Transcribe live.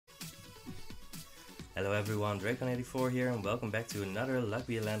Hello everyone, Dracon84 here and welcome back to another Luck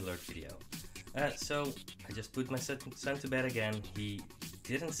Be a Landlord video. So, I just put my son to bed again. He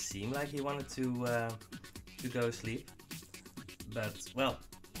didn't seem like he wanted to go sleep. But, well,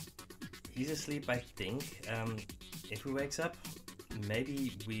 he's asleep I think. If he wakes up,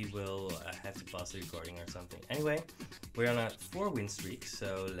 maybe we will have to pause the recording or something. Anyway, we're on a 4-win streak,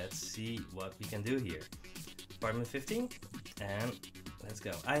 so let's see what we can do here. Apartment 15, and let's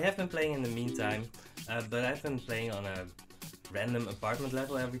go. I have been playing in the meantime, but I've been playing on a random apartment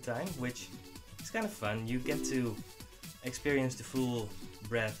level every time, which is kind of fun. You get to experience the full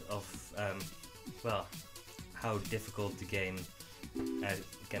breadth of, well, how difficult the game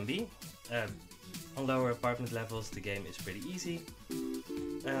can be. On lower apartment levels the game is pretty easy,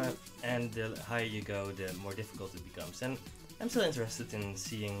 and the higher you go the more difficult it becomes, and I'm still interested in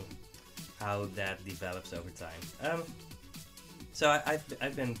seeing how that develops over time. So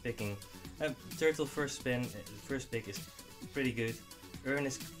I've been picking Turtle first pick is pretty good. Urn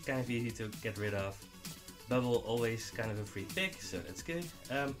is kind of easy to get rid of. Bubble always kind of a free pick, so that's good.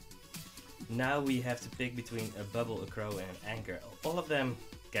 Now we have to pick between a bubble, a crow, and an anchor. All of them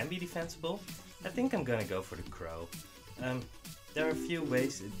can be defensible. I think I'm gonna go for the crow. There are a few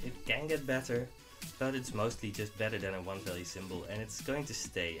ways it can get better, but it's mostly just better than a 1-value symbol, and it's going to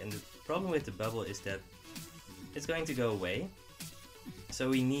stay. And the problem with the bubble is that it's going to go away, so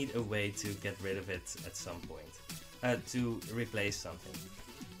we need a way to get rid of it at some point, to replace something.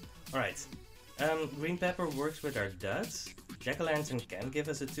 Alright, green pepper works with our duds. Jack-o'-lantern can give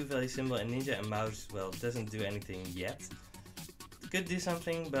us a 2-value symbol, and ninja and mouse, well, doesn't do anything yet. It could do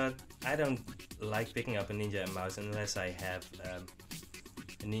something, but I don't like picking up a ninja and mouse unless I have a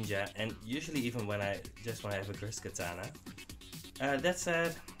ninja, and usually even when I just want to have a grist katana. That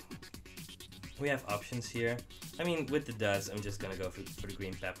said, we have options here. I mean, with the duds, I'm just gonna go for the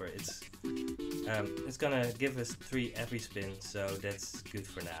green pepper. It's gonna give us 3 every spin, so that's good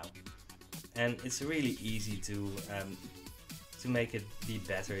for now. And it's really easy to make it be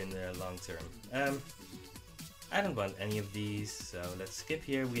better in the long term. I don't want any of these, so let's skip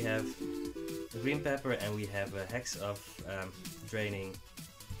here. We have the green pepper and we have a hex of draining,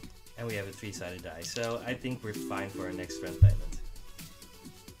 and we have a 3-sided die, so I think we're fine for our next strength payment.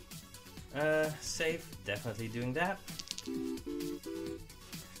 Save, definitely doing that.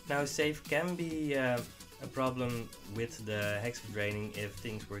 Now save can be a problem with the hex of draining if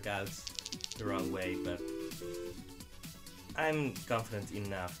things work out the wrong way, but I'm confident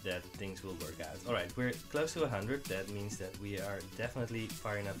enough that things will work out. Alright, we're close to 100, that means that we are definitely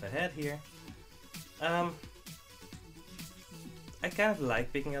far enough ahead here. I kind of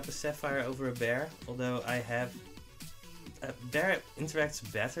like picking up a sapphire over a bear, although I have... bear interacts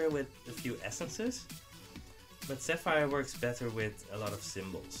better with a few essences, but sapphire works better with a lot of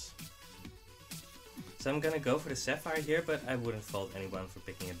symbols. So I'm gonna go for the sapphire here, but I wouldn't fault anyone for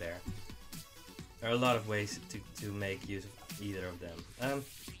picking a bear. There are a lot of ways to make use of either of them.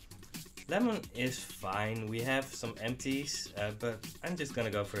 Lemon is fine, we have some empties, but I'm just gonna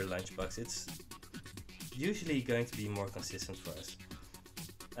go for a lunchbox. It's usually going to be more consistent for us.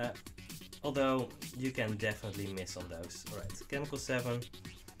 Although you can definitely miss on those. Alright, Chemical 7.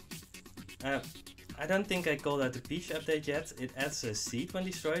 I don't think I called out the Peach update yet. It adds a seed when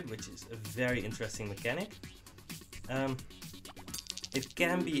destroyed, which is a very interesting mechanic. It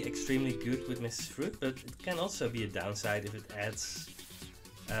can be extremely good with Mrs. Fruit, but it can also be a downside if it adds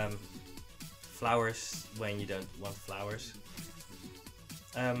flowers when you don't want flowers.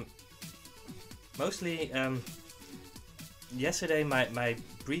 Mostly, yesterday my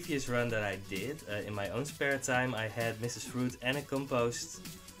previous run that I did in my own spare time, I had Mrs. Fruit and a compost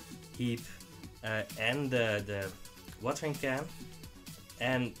heap and the watering can,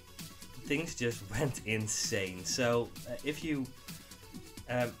 and things just went insane. So if you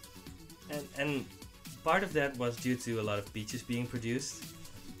and part of that was due to a lot of peaches being produced,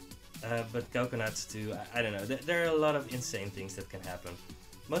 but coconuts too. I don't know. There are a lot of insane things that can happen.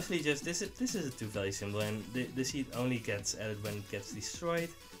 Mostly just this is a 2-value symbol, and the seed only gets added when it gets destroyed,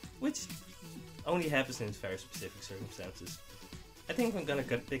 which only happens in very specific circumstances. I think I'm gonna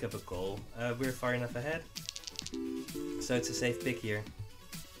pick up a coal. We're far enough ahead, so it's a safe pick here.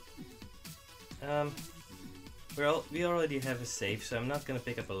 We already have a save, so I'm not gonna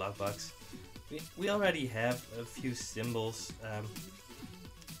pick up a lockbox. We already have a few symbols.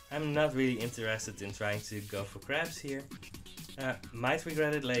 I'm not really interested in trying to go for crabs here. Might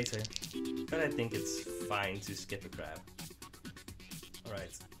regret it later, but I think it's fine to skip a crab.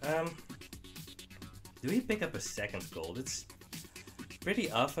 Alright, do we pick up a second gold? It's pretty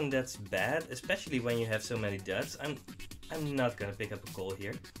often that's bad, especially when you have so many duds. I'm not gonna pick up a coal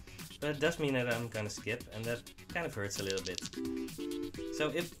here. but it does mean that I'm gonna skip, and that kind of hurts a little bit.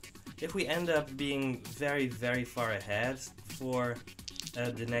 So if we end up being very, very far ahead for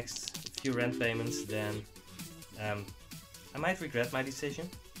the next few rent payments, then I might regret my decision.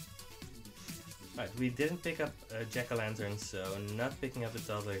 Right, we didn't pick up a jack-o'-lantern, so not picking up a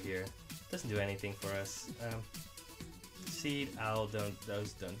toddler here doesn't do anything for us. Seed, owl,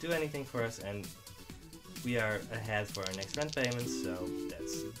 those don't do anything for us, and we are ahead for our next rent payment, so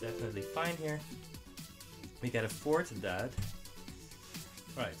that's definitely fine here. We get a fourth dud.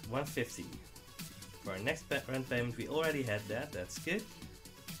 Right, 150. For our next rent payment, we already had that, that's good.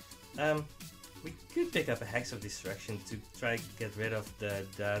 We could pick up a Hex of Destruction to try to get rid of the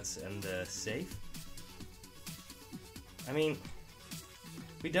duds and the save. I mean,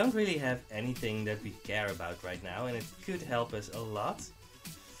 we don't really have anything that we care about right now, and it could help us a lot.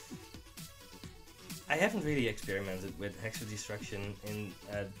 I haven't really experimented with Hex of Destruction in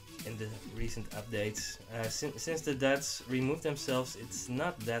the recent updates. Since the duds removed themselves, it's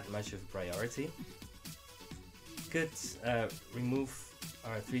not that much of a priority. Could remove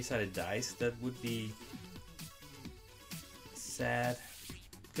our 3-sided dice, that would be sad.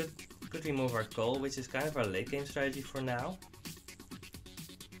 Could remove our coal, which is kind of our late game strategy for now.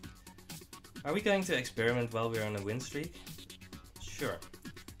 Are we going to experiment while we're on a win streak? Sure.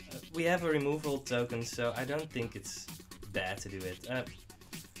 We have a removal token, so I don't think it's bad to do it.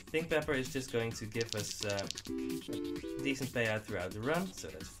 Pink Pepper is just going to give us a decent payout throughout the run, so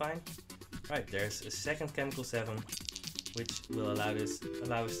that's fine. Right, there's a second Chemical 7, which will allow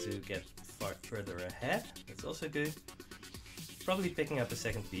us to get far further ahead. That's also good. Probably picking up a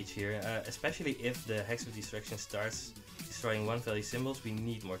second peach here, especially if the Hex of Destruction starts destroying 1-value symbols. We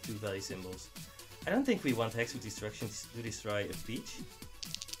need more 2-value symbols. I don't think we want Hex of Destruction to destroy a peach.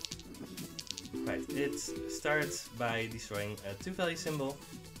 Right, it starts by destroying a 2-value symbol.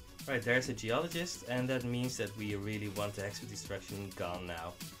 Right, there's a Geologist, and that means that we really want the Hex of Destruction gone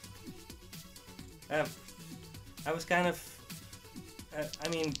now. I was kind of... I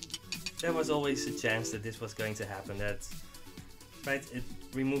mean, there was always a chance that this was going to happen. Right, it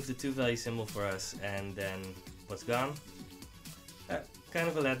removed the 2-value symbol for us, and then was gone. Kind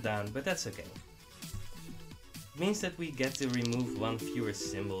of a letdown, but that's okay. It means that we get to remove one fewer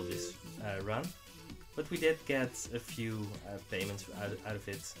symbol this run, but we did get a few payments out of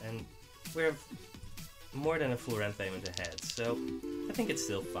it, and we're more than a full rent payment ahead, so I think it's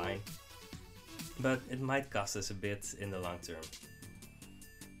still fine. But it might cost us a bit in the long term.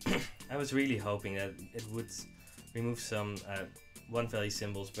 I was really hoping that it would remove some 1-value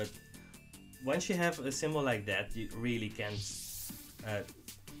symbols, but once you have a symbol like that, you really can't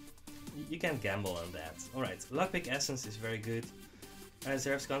gamble on that. Alright, Lockpick Essence is very good.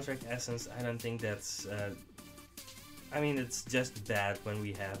 Zerf's Contract Essence, I don't think that's... I mean, it's just bad when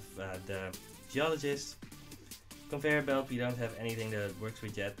we have the Geologist. Conveyor Belt, we don't have anything that works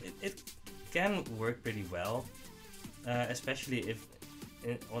with yet. It can work pretty well, especially if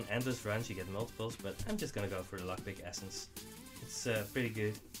on endless runs you get multiples, but I'm just gonna go for the Lockpick Essence. It's pretty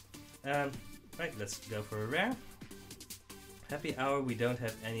good. Right, let's go for a rare. Happy Hour, we don't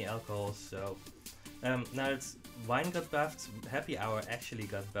have any alcohol, so now that wine got buffed, Happy Hour actually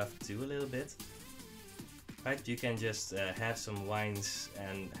got buffed too a little bit. Right, you can just have some wines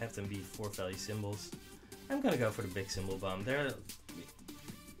and have them be 4-value symbols. I'm gonna go for the big symbol bomb.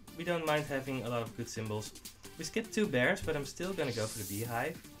 We don't mind having a lot of good symbols. We skipped 2 bears, but I'm still gonna go for the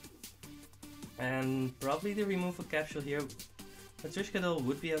beehive. And probably the removal capsule here. Matryoshka doll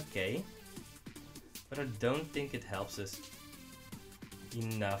would be okay, but I don't think it helps us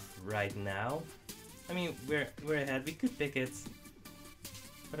enough right now. I mean, we're ahead, we could pick it,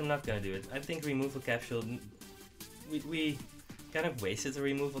 but I'm not gonna do it. I think removal capsule, we kind of wasted the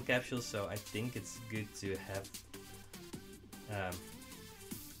removal capsule, so I think it's good to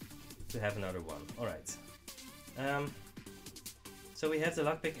have another one. Alright. So we have the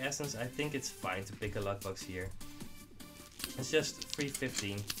Lockpick Essence. I think it's fine to pick a lockbox here. It's just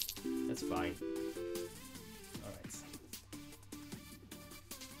 315. That's fine. Alright.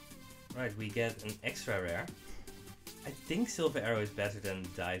 Right, we get an extra rare. I think Silver Arrow is better than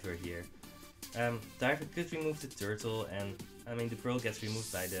Diver here. Diver could remove the turtle, and I mean the pearl gets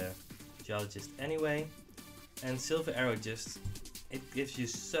removed by the Geologist anyway. And Silver Arrow just, it gives you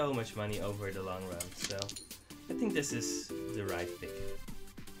so much money over the long run, so I think this is the right pick.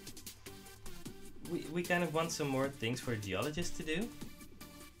 We kind of want some more things for the Geologist to do.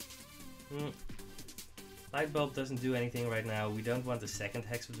 Lightbulb doesn't do anything right now. We don't want the second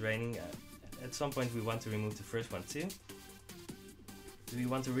Hex of Draining. At some point we want to remove the first one too. Do we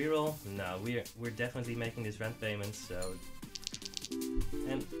want to reroll? No, we're definitely making this rent payment, so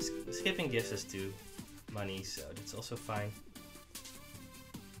And skipping gives us 2 money, so that's also fine.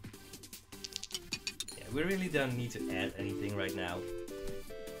 Yeah, we really don't need to add anything right now.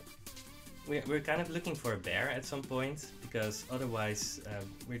 We're kind of looking for a bear at some point, because otherwise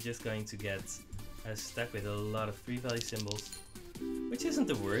we're just going to get stuck with a lot of 3-value symbols, which isn't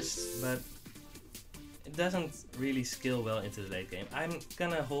the worst, but it doesn't really scale well into the late game. I'm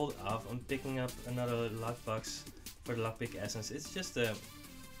gonna hold off on picking up another lockbox for the lockpick essence. It's just a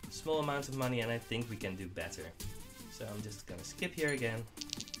small amount of money and I think we can do better. So I'm just gonna skip here again.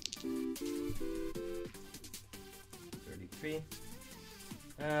 33.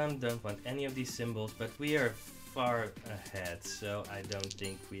 Don't want any of these symbols, but we are far ahead, so I don't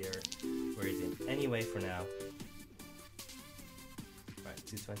think we are worried in any way for now. Right,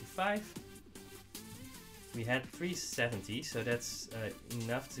 225. We had 370, so that's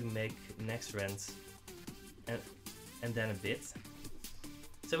enough to make next rent and then a bit.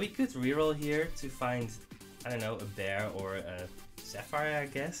 So we could reroll here to find, I don't know, a bear or a sapphire, I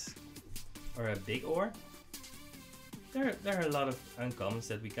guess, or a big ore. There are a lot of uncommons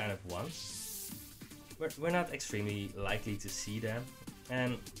that we kind of want. We're not extremely likely to see them,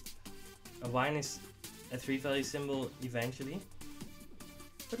 and a wine is a 3-value symbol eventually.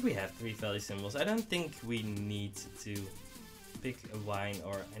 But we have 3-value symbols. I don't think we need to pick a wine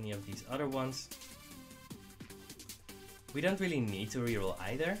or any of these other ones. We don't really need to reroll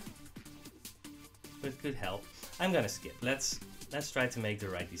either, but it could help. I'm gonna skip. Let's try to make the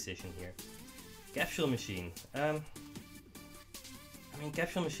right decision here. Capsule machine. I mean,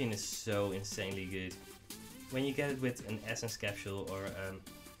 capsule machine is so insanely good. When you get it with an essence capsule or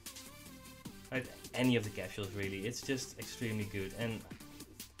any of the capsules really, it's just extremely good. And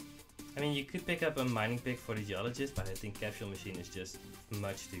I mean, you could pick up a mining pick for the geologist, but I think capsule machine is just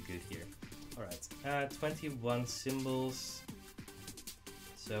much too good here. Alright, 21 symbols,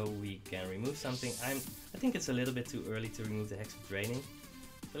 so we can remove something. I think it's a little bit too early to remove the hex of draining,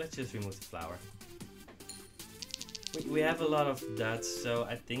 so let's just remove the flower. We have a lot of dots, so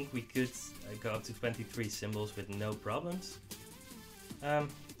I think we could go up to 23 symbols with no problems. Our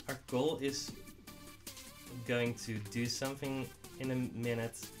goal is going to do something in a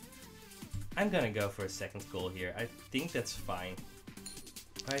minute. I'm gonna go for a second goal here. I think that's fine.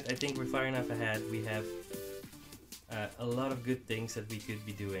 Right, I think we're far enough ahead. We have a lot of good things that we could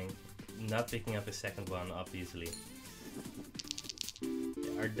be doing. Not picking up a second one, obviously.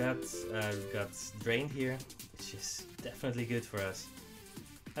 Yeah, our dots got drained here, which is definitely good for us.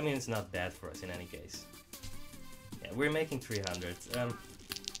 I mean, it's not bad for us in any case. Yeah, we're making 300. Alright.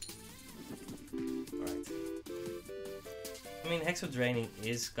 I mean, Hex of Draining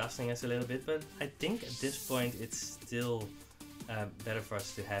is costing us a little bit, but I think at this point it's still better for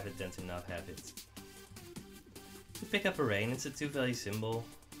us to have it than to not have it. To pick up a rain, it's a 2-value symbol.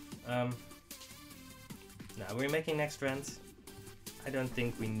 Now we're making next rent. I don't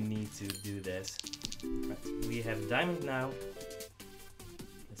think we need to do this. Right, we have diamond now.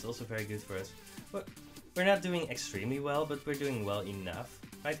 It's also very good for us. But we're not doing extremely well, but we're doing well enough.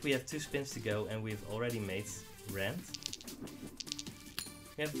 Right, we have 2 spins to go and we've already made rent.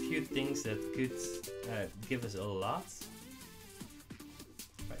 We have a few things that could give us a lot.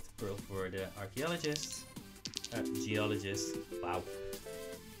 Right, pearl for the archaeologist. Geologist. Wow.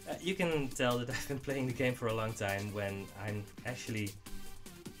 You can tell that I've been playing the game for a long time when I'm actually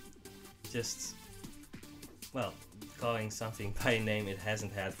just, well, calling something by a name it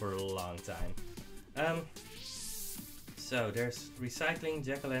hasn't had for a long time. So there's recycling,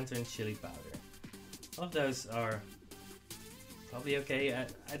 jack-o'-lantern, chili powder. All of those are probably okay.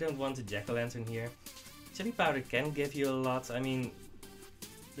 I don't want a jack-o'-lantern here. Chili powder can give you a lot. I mean,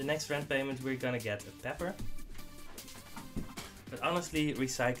 the next rent payment we're gonna get a pepper. But honestly,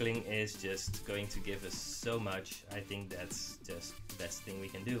 recycling is just going to give us so much. I think that's just the best thing we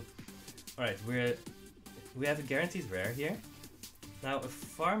can do. Alright, we have a guaranteed rare here. Now, a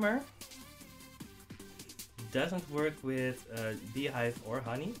farmer doesn't work with beehive or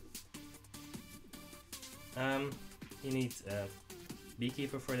honey. You need a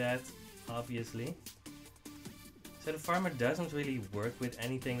beekeeper for that, obviously. So the farmer doesn't really work with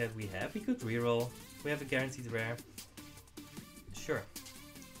anything that we have. We could reroll. We have a guaranteed rare. Sure.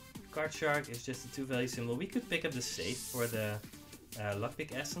 Card Shark is just a 2-value symbol. We could pick up the safe for the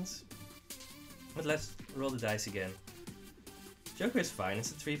lockpick essence. But let's roll the dice again. Joker is fine.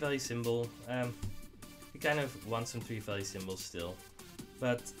 It's a 3-value symbol. We kind of want some 3-value symbols still.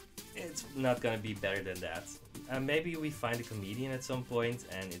 But it's not gonna be better than that. Maybe we find a comedian at some point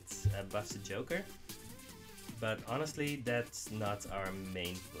and it buffs the Joker. But honestly, that's not our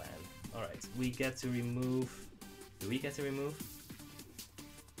main plan. Alright, we get to remove... Do we get to remove?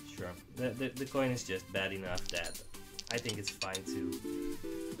 sure. The coin is just bad enough that I think it's fine to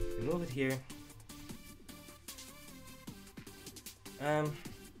remove it here.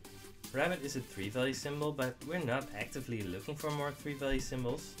 Rabbit is a 3-value symbol, but we're not actively looking for more 3-value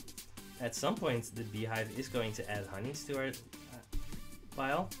symbols. At some point the beehive is going to add honeys to our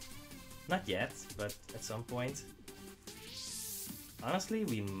pile. Not yet, but at some point. Honestly,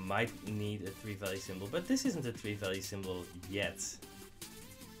 we might need a 3-value symbol, but this isn't a 3-value symbol yet.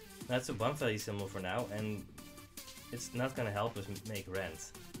 That's a 1-value symbol for now, and it's not gonna help us make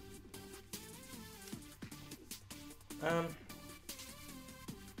rent.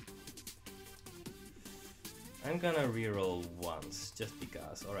 I'm gonna reroll once, just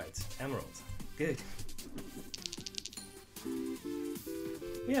because. Alright, emerald. Good.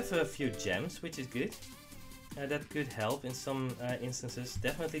 We have a few gems, which is good. That could help in some instances.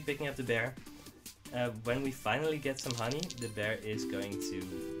 Definitely picking up the bear. When we finally get some honey, the bear is going to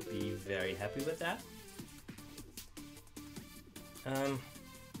be very happy with that.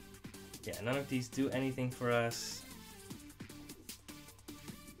 Yeah, none of these do anything for us.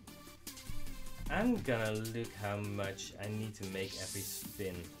 I'm gonna look how much I need to make every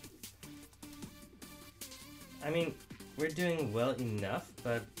spin. I mean, we're doing well enough,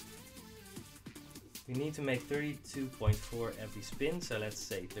 but we need to make 32.4 every spin, so let's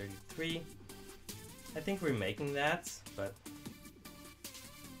say 33. I think we're making that, but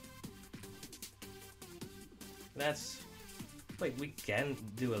that's... Wait, we can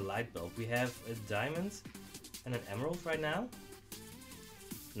do a light bulb. We have a diamond and an emerald right now.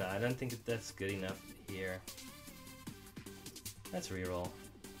 No, I don't think that's good enough here. Let's reroll.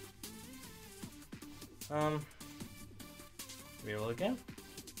 Reroll again.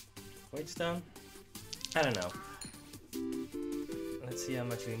 Void stone. I don't know. Let's see how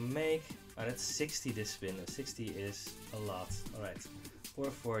much we make. Oh, that's 60 this spin. 60 is a lot. Alright. 4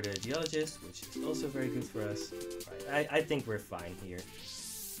 for the geologist, which is also very good for us. Right. I think we're fine here.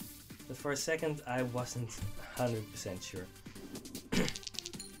 But for a second I wasn't 100% sure.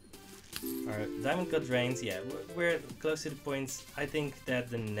 Our diamond got drained. Yeah, we're close to the point. I think that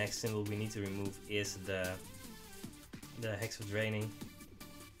the next symbol we need to remove is the hex of draining.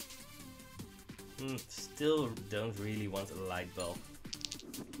 Still don't really want a light bulb.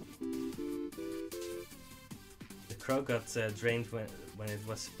 The crow got drained when it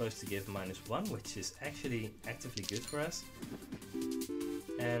was supposed to give -1, which is actually actively good for us.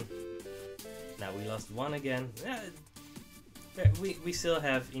 And now we lost 1 again. We still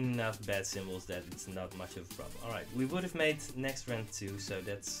have enough bad symbols that it's not much of a problem. Alright, we would have made next round 2, so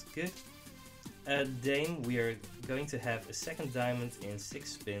that's good. Dame, we are going to have a second diamond in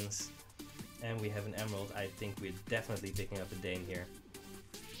 6 spins. And we have an emerald. I think we're definitely picking up a Dame here.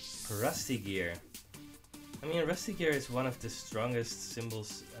 Rusty gear. I mean, rusty gear is one of the strongest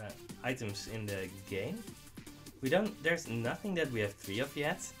symbols, items in the game. There's nothing that we have 3 of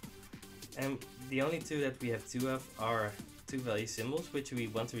yet. And the only 2 that we have 2 of are 2-value symbols, which we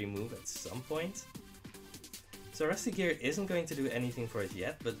want to remove at some point. So rusty gear isn't going to do anything for us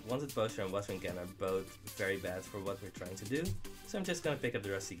yet, but wanted poster and watering can are both very bad for what we're trying to do. So I'm just gonna pick up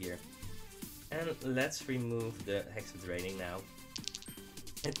the rusty gear. And let's remove the hex of draining now.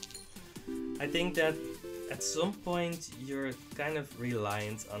 I think that at some point you're kind of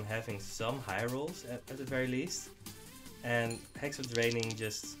reliant on having some high rolls at the very least. And hex of draining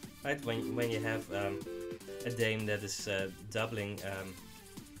just, right, when you have a Dame that is doubling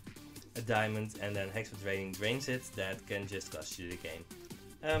a diamond and then hex of draining drains it, that can just cost you the game.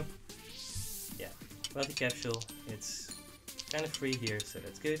 Yeah, wealthy capsule, it's kind of free here, so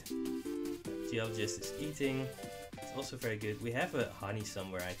that's good. Geologist is eating, it's also very good. We have a honey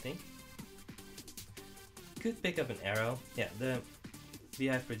somewhere, I think. Could pick up an arrow. Yeah, the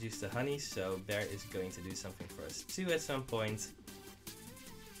beehive produced the honey, so bear is going to do something for us too at some point.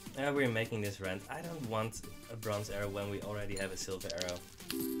 We're making this rent. I don't want a bronze arrow when we already have a silver arrow.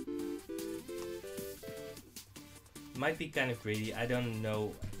 Might be kind of greedy, I don't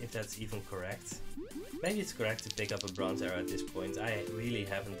know if that's even correct. Maybe it's correct to pick up a bronze arrow at this point. I really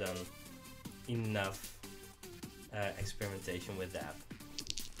haven't done enough experimentation with that.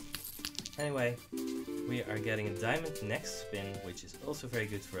 Anyway, we are getting a diamond next spin, which is also very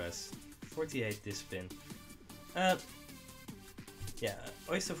good for us. 48 this spin. Yeah,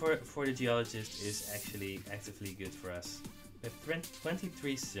 oyster for the geologist is actually actively good for us. We have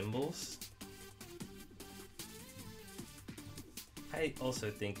 23 symbols. I also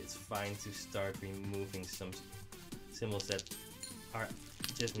think it's fine to start removing some symbols that are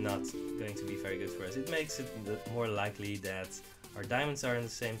just not going to be very good for us. It makes it more likely that our diamonds are on the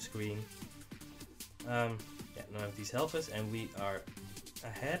same screen. Yeah, none of these help us, and we are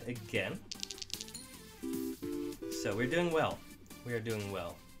ahead again. So we're doing well. We are doing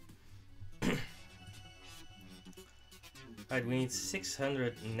well. Alright, we need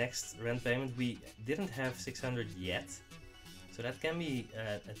 600 next rent payment. We didn't have 600 yet, so that can be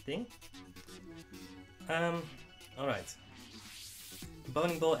a thing. Alright.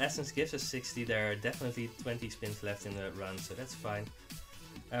 Bowling Ball Essence gives us 60. There are definitely 20 spins left in the run, so that's fine.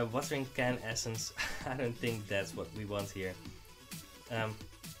 Watering Can Essence, I don't think that's what we want here.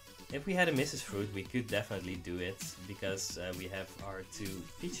 If we had a Mrs. Fruit, we could definitely do it, because we have our 2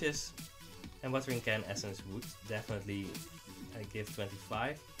 peaches, and Watering Can Essence would definitely give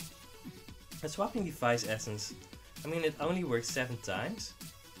 25. A Swapping Device Essence, I mean, it only works 7 times,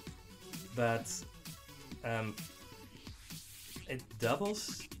 but it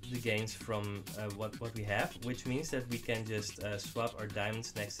doubles the gains from what we have, which means that we can just swap our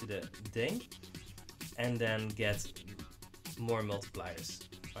diamonds next to the dame and then get more multipliers.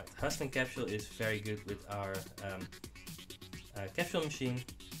 Right, Hustling Capsule is very good with our capsule machine.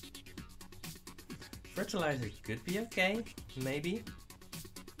 Fertilizer could be okay, maybe.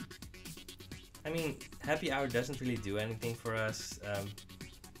 I mean, Happy Hour doesn't really do anything for us.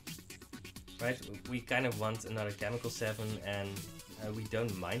 Right, we kind of want another Chemical 7, and we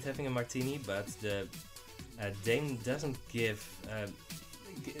don't mind having a Martini, but the Dame doesn't give,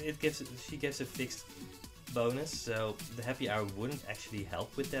 she gives a fixed bonus, so the Happy Hour wouldn't actually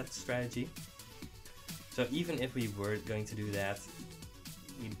help with that strategy. So even if we were going to do that,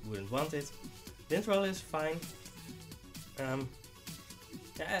 we wouldn't want it. Lint Roller is fine.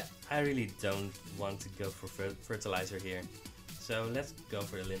 I really don't want to go for fertilizer here, so let's go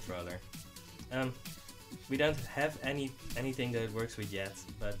for the Lint Roller. We don't have anything that it works with yet,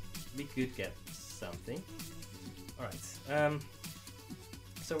 but we could get something. Alright,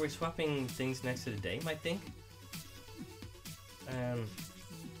 so we're swapping things next to the dame, I think.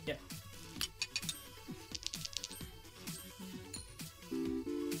 Yeah.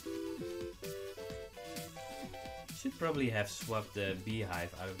 Should probably have swapped the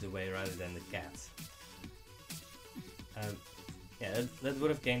beehive out of the way rather than the cat. Yeah, that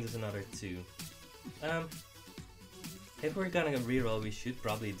would have gained us another 2. If we're gonna reroll, we should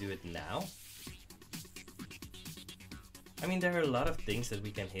probably do it now. I mean, there are a lot of things that we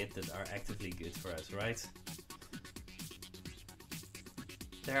can hit that are actively good for us, right?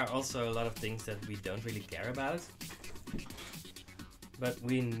 There are also a lot of things that we don't really care about. But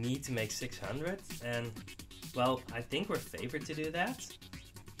we need to make 600, and well, I think we're favored to do that.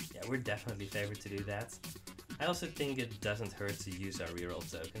 Yeah, we're definitely favored to do that. I also think it doesn't hurt to use our reroll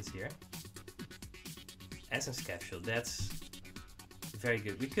tokens here. Essence Capsule, that's very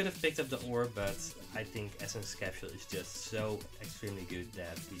good. We could have picked up the ore, but I think Essence Capsule is just so extremely good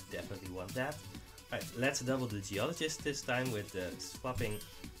that we definitely want that. Alright, let's double the Geologist this time with the swapping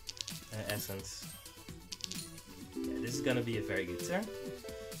essence. Yeah, this is gonna be a very good turn.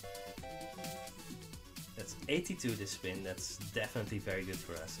 That's 82 this spin, that's definitely very good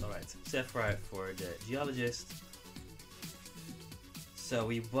for us. Alright, Sapphire for the Geologist. So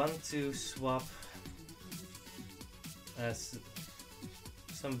we want to swap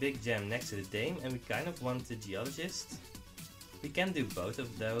some big gem next to the Dame, and we kind of want the Geologist. We can do both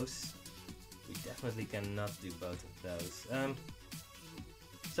of those. We definitely cannot do both of those.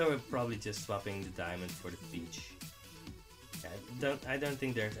 So we're probably just swapping the diamond for the peach. I don't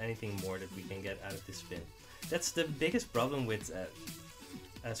think there's anything more that we can get out of this spin. That's the biggest problem with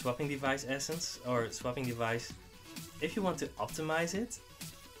swapping device essence or swapping device. If you want to optimize it,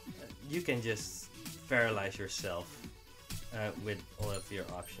 you can just paralyze yourself with all of your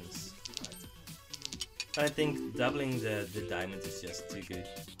options. Right. But I think doubling the diamond is just too good.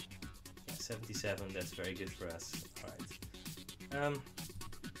 Yeah, 77, that's very good for us. Alright.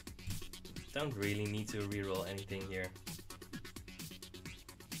 Don't really need to reroll anything here.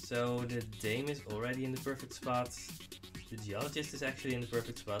 So the Dame is already in the perfect spot. The Geologist is actually in the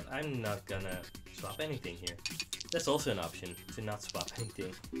perfect spot. I'm not gonna swap anything here. That's also an option, to not swap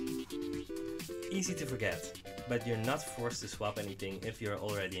anything. Easy to forget, but you're not forced to swap anything if you're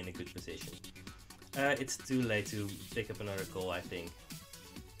already in a good position. It's too late to pick up another call, I think.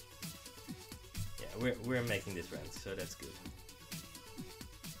 Yeah, we're making this rent, so that's good.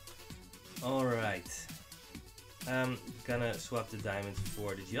 Alright. Gonna swap the diamond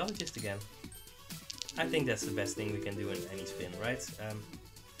for the Geologist again. I think that's the best thing we can do in any spin, right?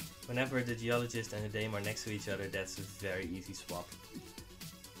 Whenever the Geologist and the Dame are next to each other, that's a very easy swap.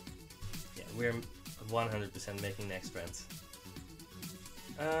 Yeah, we're 100% making next rent.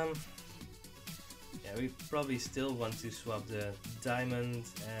 Yeah, we probably still want to swap the diamond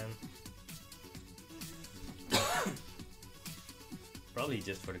and probably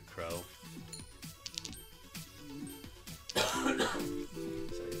just for the crow. So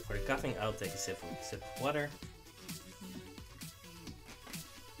for the coughing, I'll take a sip of water.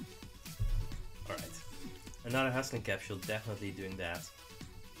 Alright. Another hustling capsule, definitely doing that.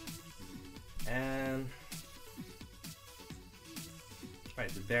 And right,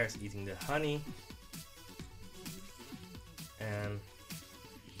 the bear is eating the honey. And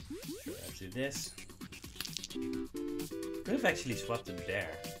sure, let's do this. Could have actually swapped the bear.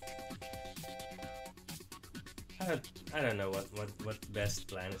 I don't know what the best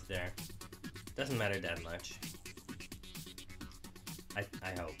plan is there. Doesn't matter that much. I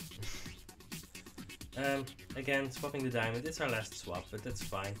hope. Again, swapping the diamond. It's our last swap, but that's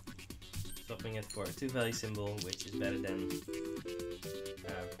fine. Swapping it for a 2-value symbol, which is better than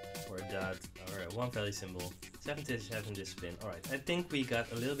for a dot or a 1-value symbol. 77 this spin. Alright, I think we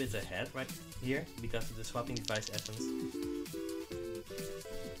got a little bit ahead right here because of the swapping device essence.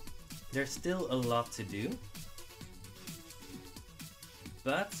 There's still a lot to do,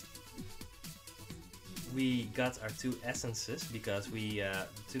 but we got our 2 essences because we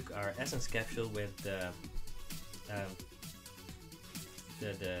took our essence capsule with the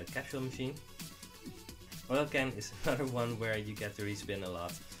capsule machine. Oil can is another one where you get to respin a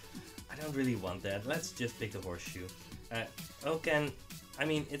lot. I don't really want that. Let's just pick the horseshoe. Oil can, I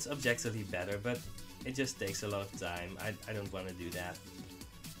mean, it's objectively better, but it just takes a lot of time. I don't want to do that.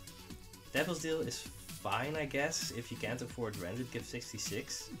 Devil's Deal is fine, I guess, if you can't afford rent. It gives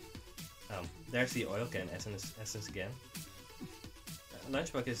 66. There's the oil can essence again.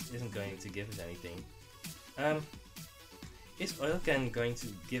 Lunchbox isn't going to give us anything. Is oil can going to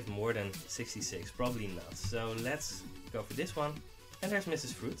give more than 66? Probably not. So let's go for this one. And there's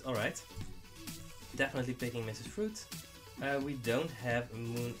Mrs. Fruit. Alright. Definitely picking Mrs. Fruit. We don't have a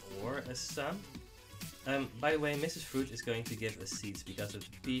moon or a sun. By the way, Mrs. Fruit is going to give us seeds because of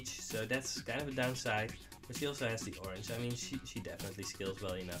the peach, so that's kind of a downside. But she also has the orange. I mean, she definitely scales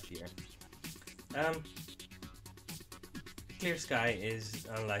well enough here. Clear sky is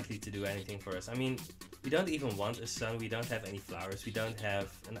unlikely to do anything for us. I mean, we don't even want a sun, we don't have any flowers, we don't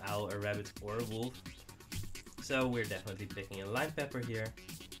have an owl, a rabbit, or a wolf. So we're definitely picking a lime pepper here.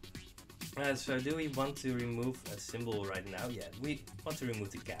 So do we want to remove a symbol right now? Yeah, we want to remove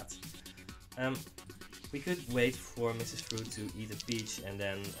the cat. We could wait for Mrs. Fruit to eat a peach and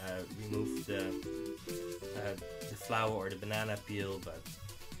then remove the flower or the banana peel, but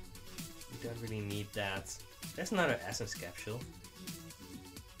we don't really need that. There's another essence capsule.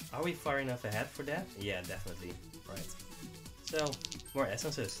 Are we far enough ahead for that? Yeah, definitely. Right. So, more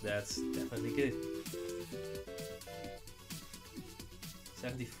essences. That's definitely good.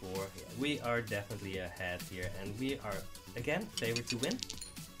 74. Yeah, we are definitely ahead here, and we are again favored to win.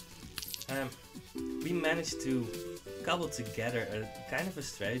 We managed to cobble together a kind of a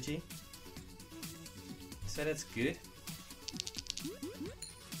strategy, so that's good.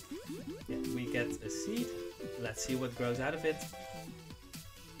 Yeah, we get a seed. Let's see what grows out of it.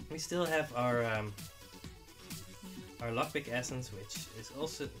 We still have our lockpick essence, which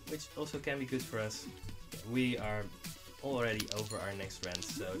also can be good for us. Yeah, we are already over our next rent,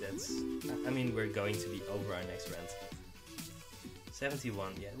 so that's, I mean, we're going to be over our next rent.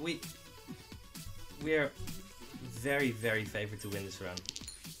 71. Yeah, we're very, very favored to win this run.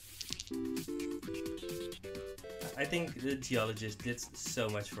 I think the geologist did so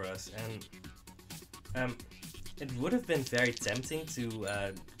much for us, and it would have been very tempting to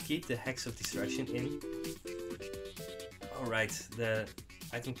keep the Hex of Destruction in. Alright, the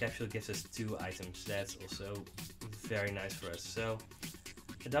item capsule gives us 2 items. That's also very nice for us. So,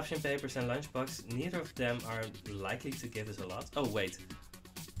 adoption papers and lunchbox, neither of them are likely to give us a lot. Oh wait,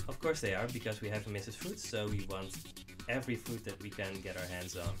 of course they are, because we have a Mrs. Fruit, so we want every fruit that we can get our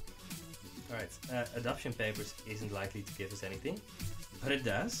hands on. Alright, adoption papers isn't likely to give us anything, but it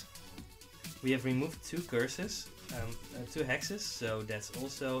does. We have removed 2 curses, 2 hexes, so that's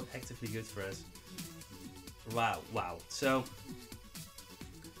also actively good for us. Wow. So,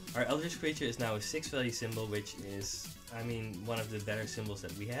 our Eldritch creature is now a 6-value symbol, which is, I mean, one of the better symbols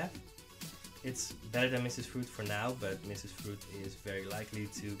that we have. It's better than Mrs. Fruit for now, but Mrs. Fruit is very likely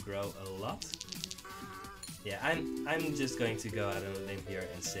to grow a lot. Yeah, I'm just going to go out on a limb here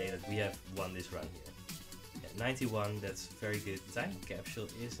and say that we have won this run here. Yeah, 91, that's very good. Time capsule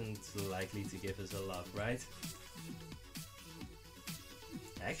isn't likely to give us a lot, right?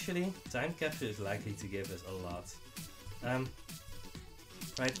 Actually, time capsule is likely to give us a lot.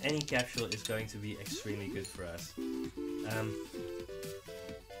 Right, any capsule is going to be extremely good for us.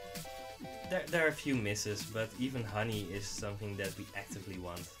 There are a few misses, but even honey is something that we actively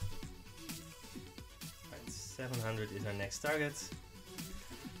want. Right, 700 is our next target.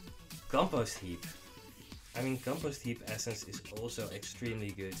 Compost heap. I mean, compost heap essence is also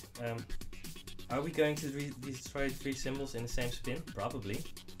extremely good. Are we going to destroy 3 symbols in the same spin? Probably.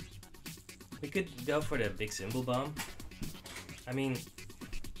 We could go for the big symbol bomb. I mean,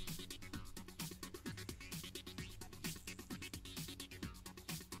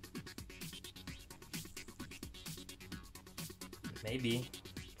 maybe.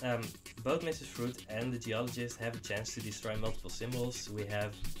 Both Mrs. Fruit and the Geologist have a chance to destroy multiple symbols. We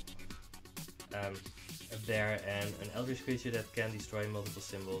have a bear and an eldritch creature that can destroy multiple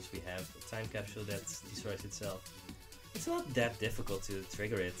symbols. We have a time capsule that destroys itself. It's not that difficult to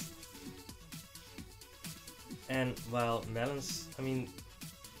trigger it. And while melons, I mean,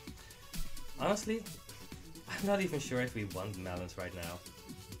 honestly, I'm not even sure if we want melons right now.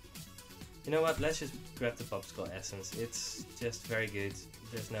 You know what, let's just grab the popsicle essence. It's just very good.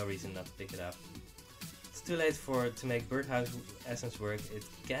 There's no reason not to pick it up. It's too late to make birdhouse essence work. It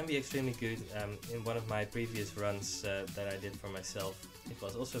can be extremely good. In one of my previous runs that I did for myself, it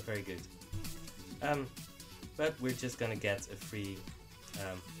was also very good. But we're just gonna get a free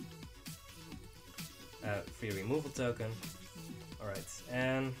removal token. Alright,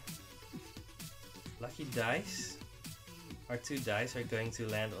 and lucky dice. Our 2 dice are going to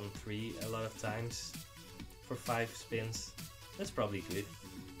land on 3 a lot of times for 5 spins. That's probably good.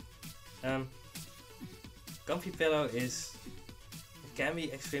 Comfy pillow can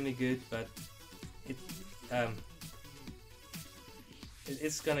be extremely good, but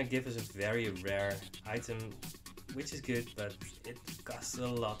it's gonna give us a very rare item, which is good, but it costs a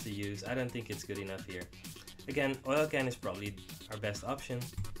lot to use. I don't think it's good enough here. Again, oil can is probably our best option,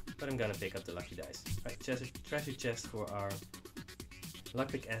 but I'm gonna pick up the lucky dice. Right, treasure chest for our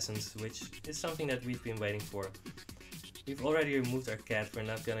lockpick essence, which is something that we've been waiting for. We've already removed our cat. We're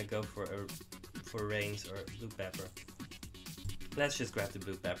not gonna go for rains or blue pepper. Let's just grab the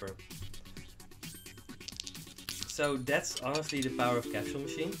blue pepper. So that's honestly the power of capsule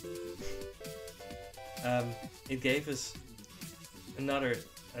machine. It gave us another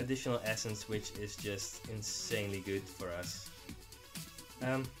additional essence, which is just insanely good for us.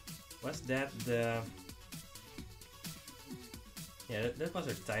 Was that the... Yeah, that was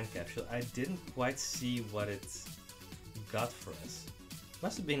our time capsule. I didn't quite see what it got for us.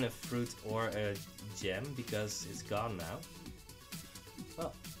 Must have been a fruit or a gem, because it's gone now.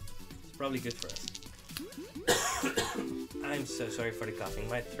 Well, it's probably good for us. I'm so sorry for the coughing.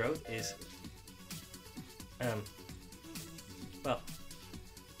 My throat is... well,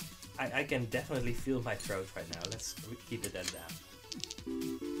 I can definitely feel my throat right now. Let's keep it at that.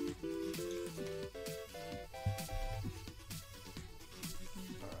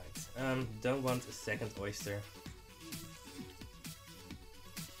 Alright, don't want a second oyster.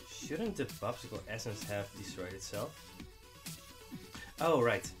 Shouldn't the popsicle essence have destroyed itself? Oh,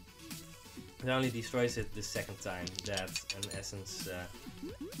 right. It only destroys it the second time that an essence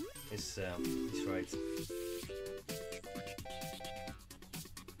is destroyed.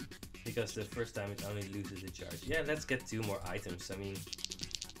 Because the first time it only loses a charge. Yeah, let's get 2 more items. I mean...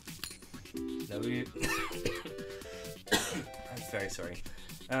 No, I'm very sorry.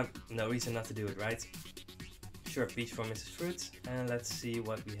 No reason not to do it, right? Sure, peach for Mrs. Fruit. And let's see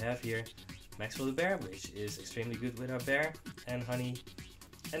what we have here. Maxwell the bear, which is extremely good with our bear. And honey.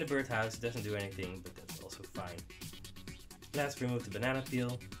 And the birdhouse doesn't do anything, but that's also fine. Let's remove the banana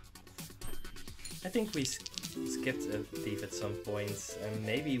peel. I think we skipped a thief at some point, and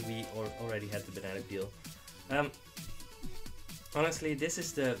maybe we already had the banana peel. Honestly, this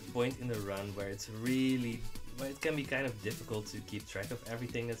is the point in the run where it can be kind of difficult to keep track of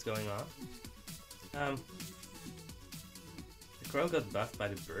everything that's going on. The crow got buffed by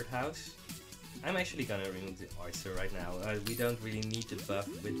the birdhouse. I'm actually gonna remove the oyster right now. We don't really need the buff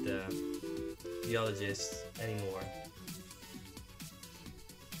with the geologist anymore.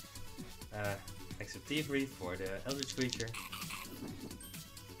 Extra thievery for the eldritch creature.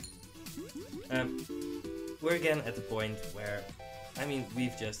 We're again at the point where, I mean,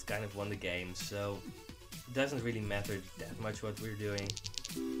 we've just kind of won the game, so it doesn't really matter that much what we're doing.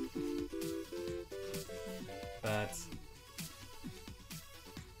 But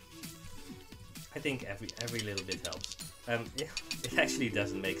I think every little bit helps. It actually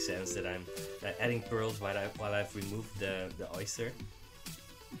doesn't make sense that I'm adding pearls while I've removed the oyster.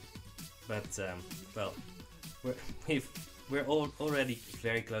 But well, we're already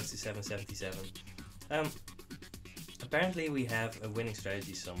very close to 777. Apparently we have a winning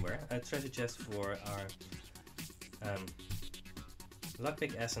strategy somewhere. A treasure chest for our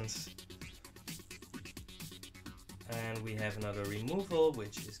lockpick essence. And we have another removal,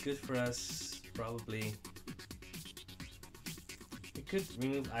 which is good for us, probably. We could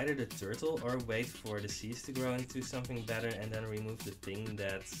remove either the turtle or wait for the seeds to grow into something better and then remove the thing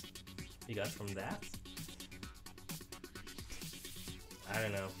that we got from that. I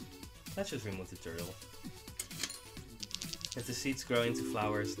don't know. Let's just remove the turtle. If the seeds grow into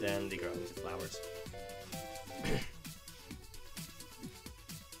flowers, then they grow into flowers.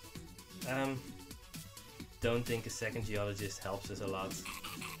 Don't think a second geologist helps us a lot.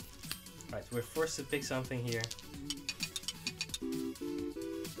 Right, we're forced to pick something here.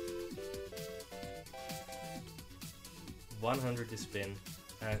 $100 to spin.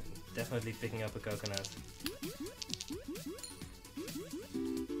 Definitely picking up a coconut.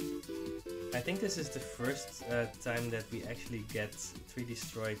 I think this is the first time that we actually get 3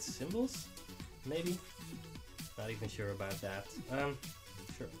 destroyed symbols. Maybe? Not even sure about that.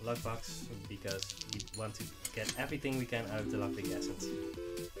 Sure, luck box, because we want to get everything we can out of the lockpick essence.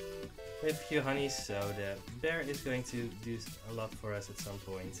 We have a few honeys, so the bear is going to do a lot for us at some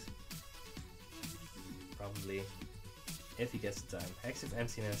point. Probably, if he gets the time. Hex of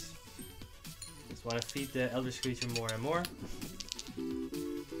Emptiness. Just want to feed the eldritch creature more and more.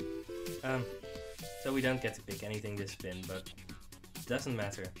 So we don't get to pick anything this spin, but doesn't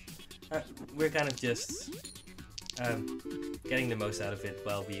matter. We're kind of just getting the most out of it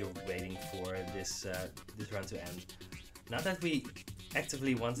while we are waiting for this run to end. Not that we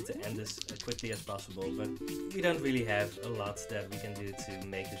actively wanted to end this as quickly as possible, but we don't really have a lot that we can do to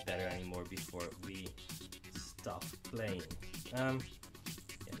make this better anymore before we stop playing. Yeah,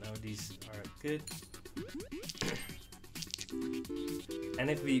 no, these are good. And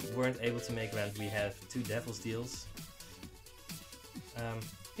if we weren't able to make rent, we have 2 Devil's Deals.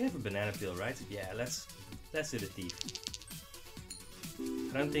 We have a banana peel, right? Yeah, let's do the thief.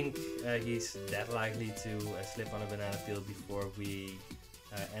 I don't think he's that likely to slip on a banana peel before we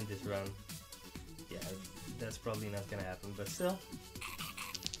end this run. Yeah, that's probably not gonna happen, but still.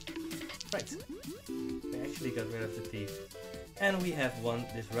 Right, we actually got rid of the thief. And we have won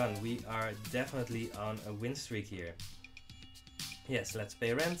this run. We are definitely on a win streak here. Yes, let's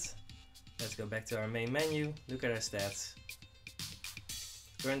pay rent. Let's go back to our main menu, look at our stats.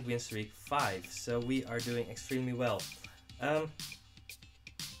 Current win streak 5, so we are doing extremely well.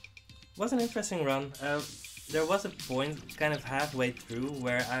 Was an interesting run. There was a point kind of halfway through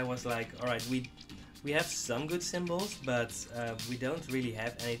where I was like, alright, we have some good symbols, but we don't really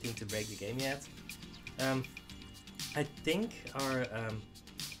have anything to break the game yet. I think our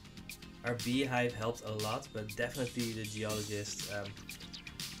beehive helped a lot, but definitely the geologist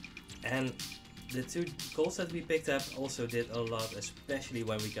and the 2 goals that we picked up also did a lot, especially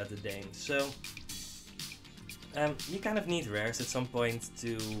when we got the Dame. So you kind of need rares at some point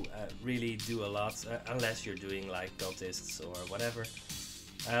to really do a lot, unless you're doing like cultists or whatever.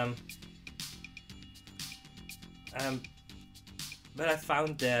 But I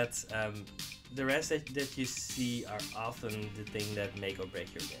found that the rares that you see are often the thing that make or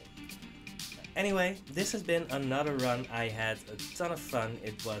break your game. Anyway, this has been another run. I had a ton of fun.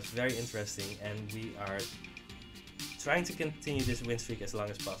 It was very interesting, and we are trying to continue this win streak as long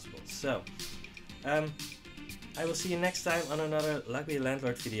as possible. So, I will see you next time on another Lucky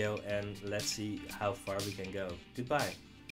Landlord video, and let's see how far we can go. Goodbye.